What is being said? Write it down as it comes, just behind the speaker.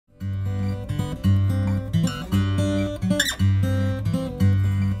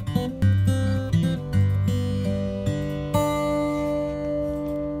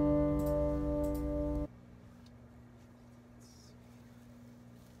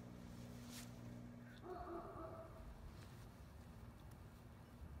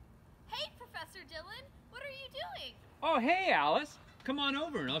Dylan. What are you doing? Oh, hey, Alice. Come on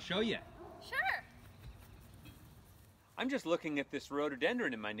over and I'll show you. Sure. I'm just looking at this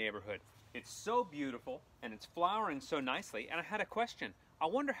rhododendron in my neighborhood. It's so beautiful and it's flowering so nicely, and I had a question. I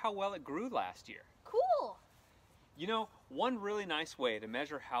wonder how well it grew last year. Cool. You know, one really nice way to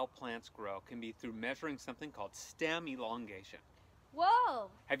measure how plants grow can be through measuring something called stem elongation. Whoa.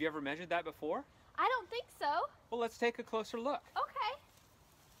 Have you ever measured that before? I don't think so. Well, let's take a closer look. Okay.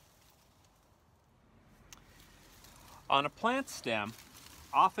 On a plant stem,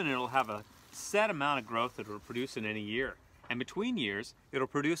 often it'll have a set amount of growth that it'll produce in any year. And between years, it'll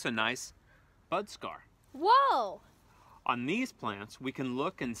produce a nice bud scar. Whoa. On these plants, we can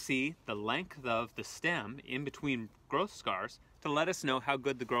look and see the length of the stem in between growth scars to let us know how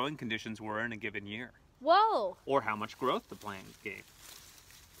good the growing conditions were in a given year. Whoa. Or how much growth the plant gave.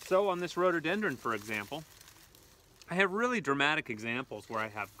 So on this rhododendron, for example, I have really dramatic examples where I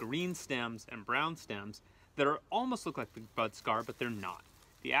have green stems and brown stems that almost look like the bud scar, but they're not.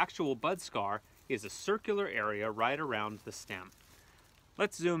 The actual bud scar is a circular area right around the stem.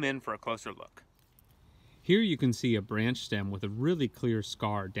 Let's zoom in for a closer look. Here you can see a branch stem with a really clear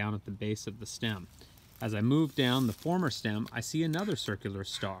scar down at the base of the stem. As I move down the former stem, I see another circular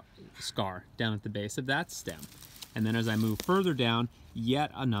scar down at the base of that stem. And then as I move further down,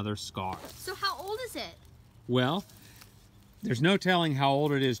 yet another scar. So how old is it? Well, there's no telling how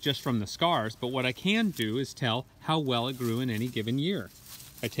old it is just from the scars, but what I can do is tell how well it grew in any given year.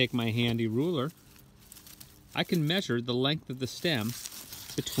 I take my handy ruler. I can measure the length of the stem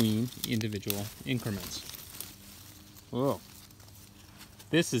between individual increments. Whoa.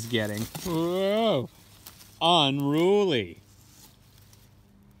 This is getting, whoa, unruly.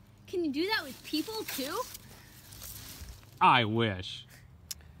 Can you do that with people too? I wish.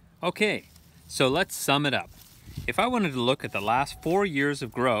 Okay, so let's sum it up. If I wanted to look at the last 4 years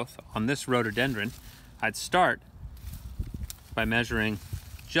of growth on this rhododendron, I'd start by measuring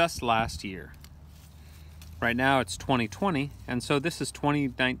just last year. Right now it's 2020, and so this is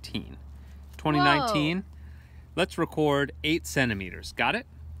 2019. 2019, Whoa. Let's record 8 centimeters. Got it?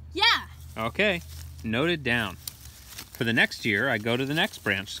 Yeah. Okay, noted down. For the next year, I go to the next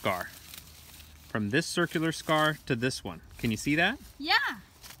branch scar. From this circular scar to this one. Can you see that? Yeah.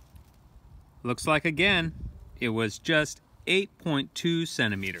 Looks like, again, it was just 8.2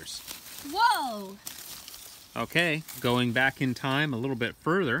 centimeters. Whoa. Okay, going back in time a little bit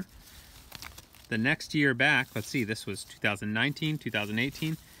further, the next year back, let's see, this was 2019,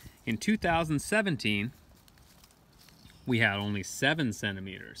 2018. In 2017, we had only 7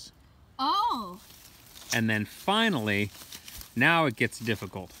 centimeters. Oh. And then finally, now it gets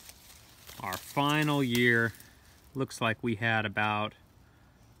difficult. Our final year looks like we had about,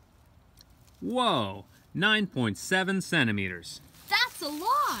 whoa, 9.7 centimeters. That's a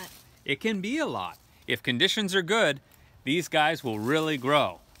lot. It can be a lot. If conditions are good, these guys will really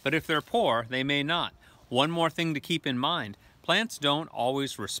grow. But if they're poor, they may not. One more thing to keep in mind, plants don't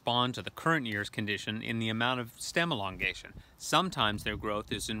always respond to the current year's condition in the amount of stem elongation. Sometimes their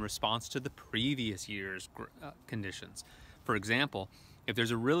growth is in response to the previous year's conditions. For example, if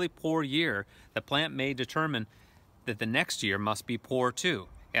there's a really poor year, the plant may determine that the next year must be poor too.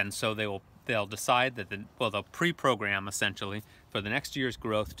 And so they'll decide that they'll pre-program essentially for the next year's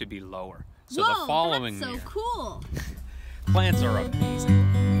growth to be lower. So Whoa, the following that's so year, cool. plants are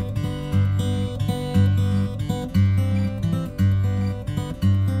amazing.